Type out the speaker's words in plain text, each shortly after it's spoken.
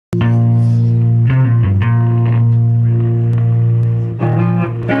Thank you.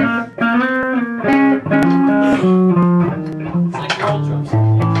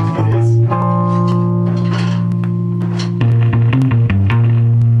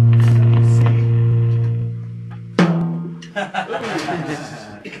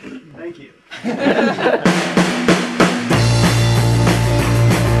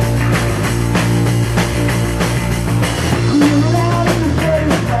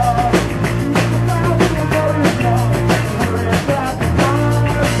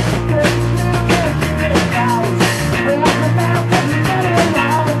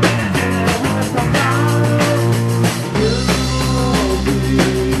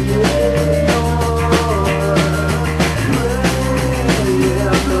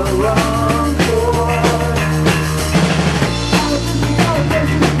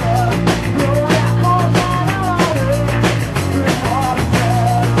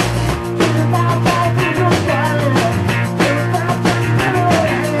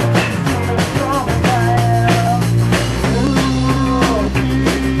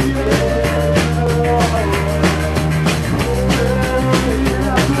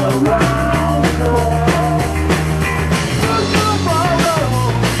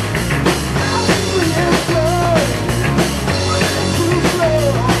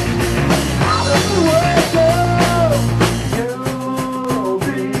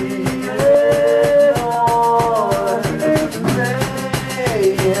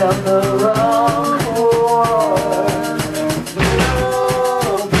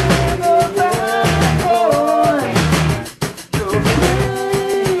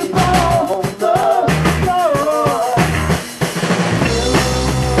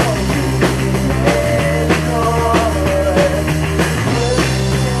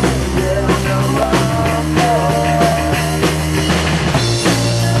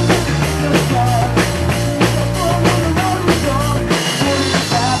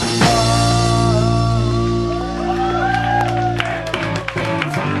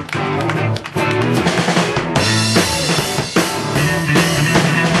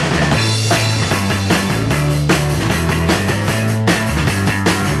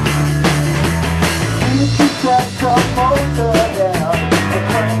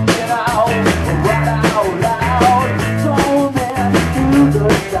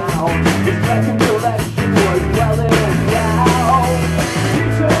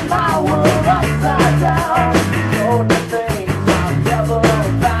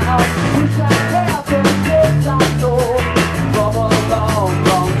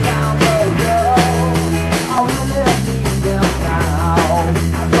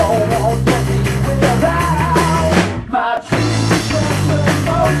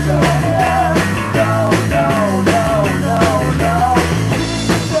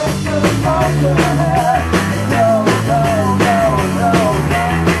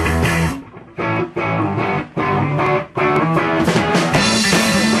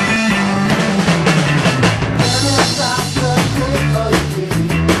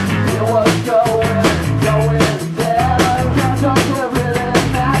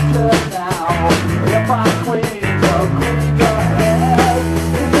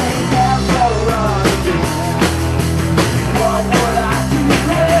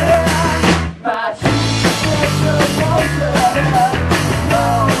 But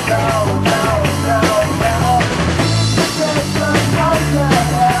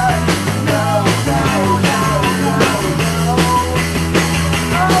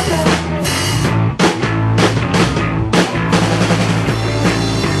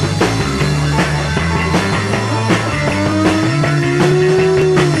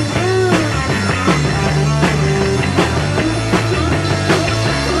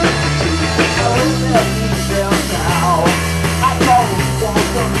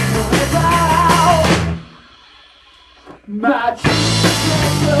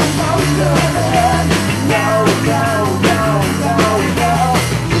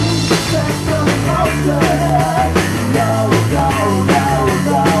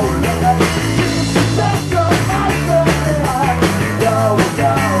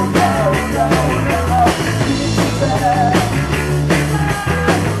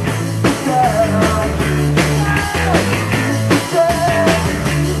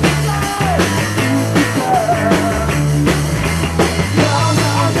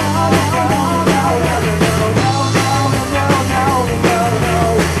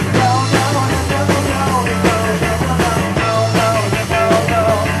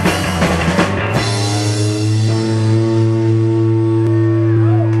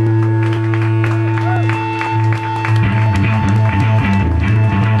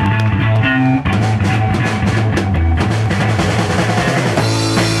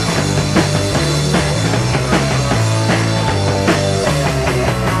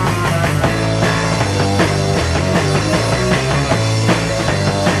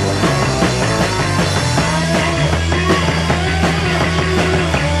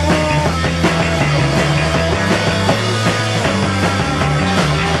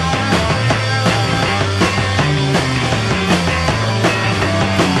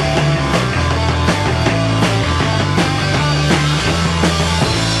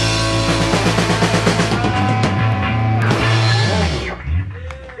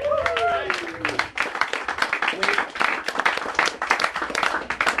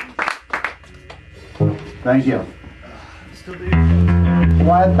Thank you. Still do.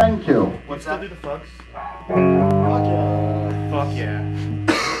 Why, thank you. What's that? Still do the fucks. Fuck yeah.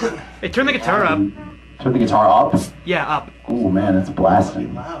 Hey, turn the guitar up. Turn the guitar up? Yeah, up. Ooh, man, it's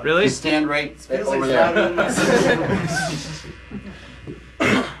blasting. Loud. Really? Just stand right over Louder there. than this.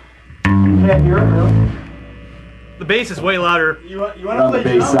 Can't hear it, really? The bass is way louder. You want to On the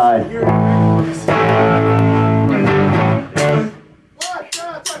play bass drums? side. Here.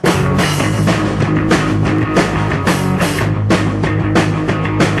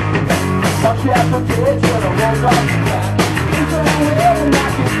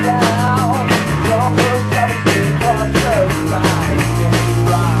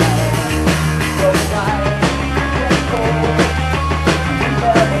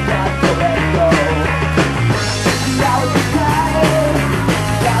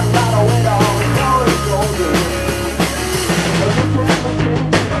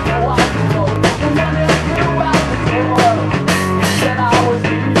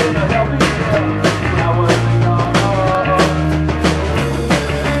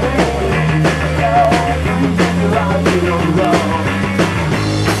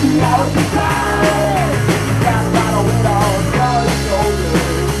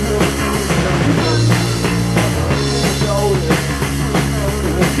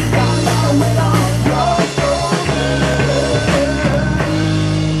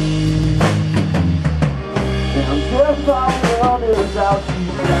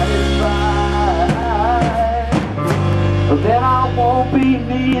 Then I won't be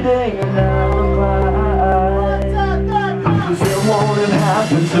needing an alibi, 'cause it won't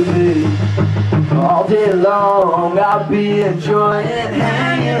happen to me. All day long I'll be enjoying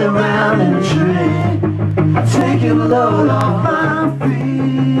hanging around in a tree, taking load off my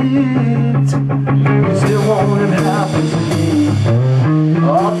feet, 'cause it won't happen to me.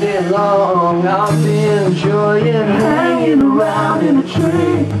 All day long I'll be enjoying hanging around in a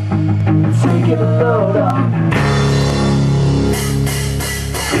tree, taking a load off